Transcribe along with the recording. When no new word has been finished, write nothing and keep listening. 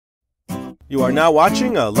You are now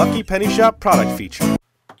watching a Lucky Penny Shop product feature.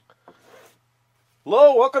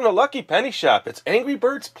 Hello, welcome to Lucky Penny Shop. It's Angry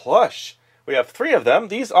Birds Plush. We have 3 of them.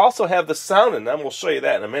 These also have the sound in them. We'll show you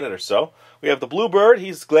that in a minute or so. We have the Bluebird.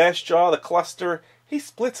 He's glass jaw, the cluster. He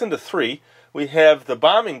splits into 3. We have the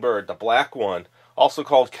Bombing Bird, the black one, also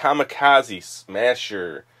called Kamikaze,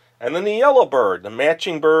 Smasher. And then the Yellow Bird, the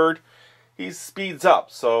matching bird. He speeds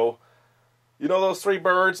up. So, you know those 3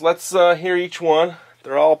 birds? Let's hear each one.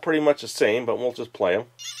 They're all pretty much the same, but we'll just play them.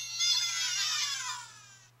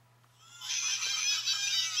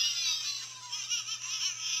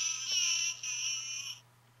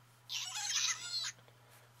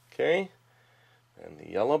 Okay, and the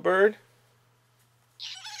yellow bird.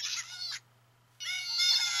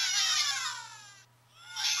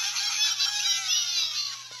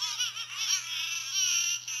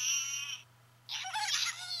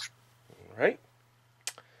 All right.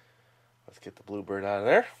 Let's get the bluebird out of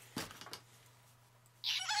there.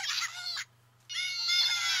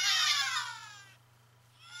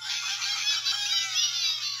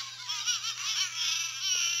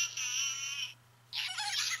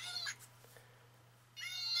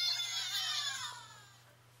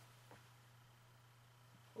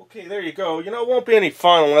 Okay, there you go. You know, it won't be any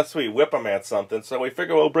fun unless we whip them at something, so we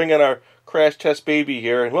figure we'll bring in our crash test baby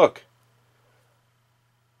here, and look.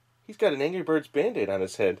 He's got an Angry Birds Band-Aid on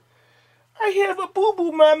his head. I have a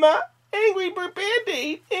boo-boo, Mama. Angry Bird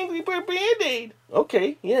Band-Aid. Angry Bird Band-Aid.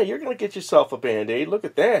 Okay, yeah, you're going to get yourself a Band-Aid. Look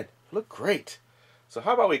at that. Look great. So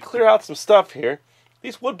how about we clear out some stuff here.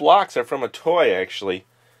 These wood blocks are from a toy, actually.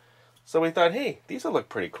 So we thought, hey, these will look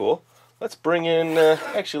pretty cool. Let's bring in,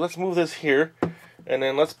 actually, let's move this here. And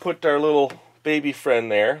then let's put our little baby friend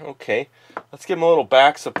there. Okay. Let's give him a little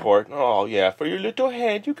back support. Oh, yeah, for your little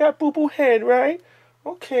head. You got boo-boo head, right?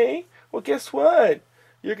 Okay. Well, guess what?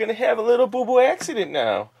 You're going to have a little boo-boo accident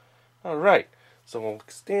now. All right. So we'll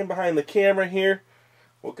stand behind the camera here.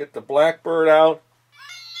 We'll get the blackbird out.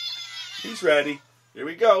 He's ready. Here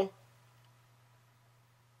we go.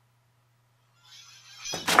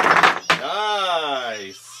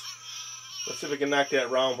 Nice. Let's see if we can knock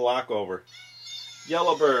that round block over.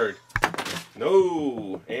 Yellow bird.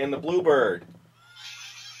 No. And the bluebird.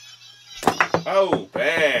 Oh,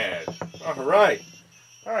 bad. All right.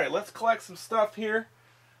 All right, let's collect some stuff here.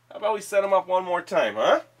 How about we set them up one more time,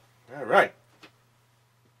 huh? All right.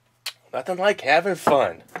 Nothing like having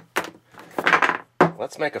fun.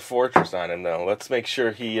 Let's make a fortress on him, though. Let's make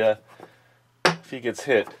sure he, if he gets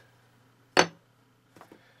hit.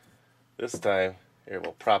 This time, here,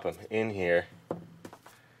 we'll prop him in here.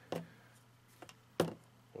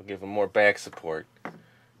 We'll give him more back support.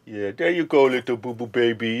 Yeah, there you go, little boo-boo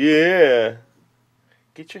baby. Yeah.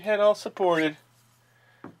 Get your head all supported.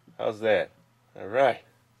 How's that? All right.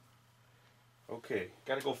 Okay,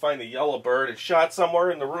 gotta go find the yellow bird. It's shot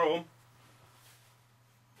somewhere in the room.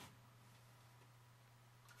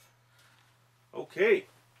 Okay.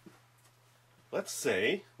 Let's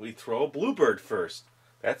say we throw a bluebird first.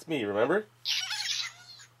 That's me, remember?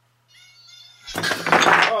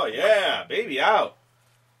 Oh yeah, baby out.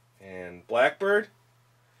 And blackbird.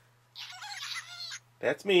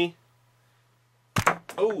 That's me.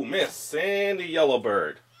 Oh, miss. And the yellow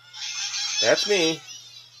bird. That's me.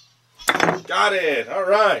 Got it. All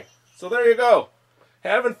right. So there you go.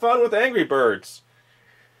 Having fun with Angry Birds.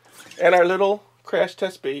 And our little crash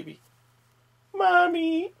test baby.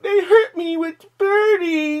 Mommy, they hurt me with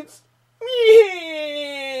birdies.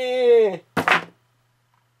 Yeah.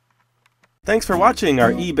 Thanks for watching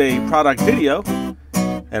our eBay product video.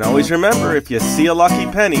 And always remember, if you see a lucky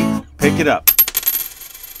penny, pick it up.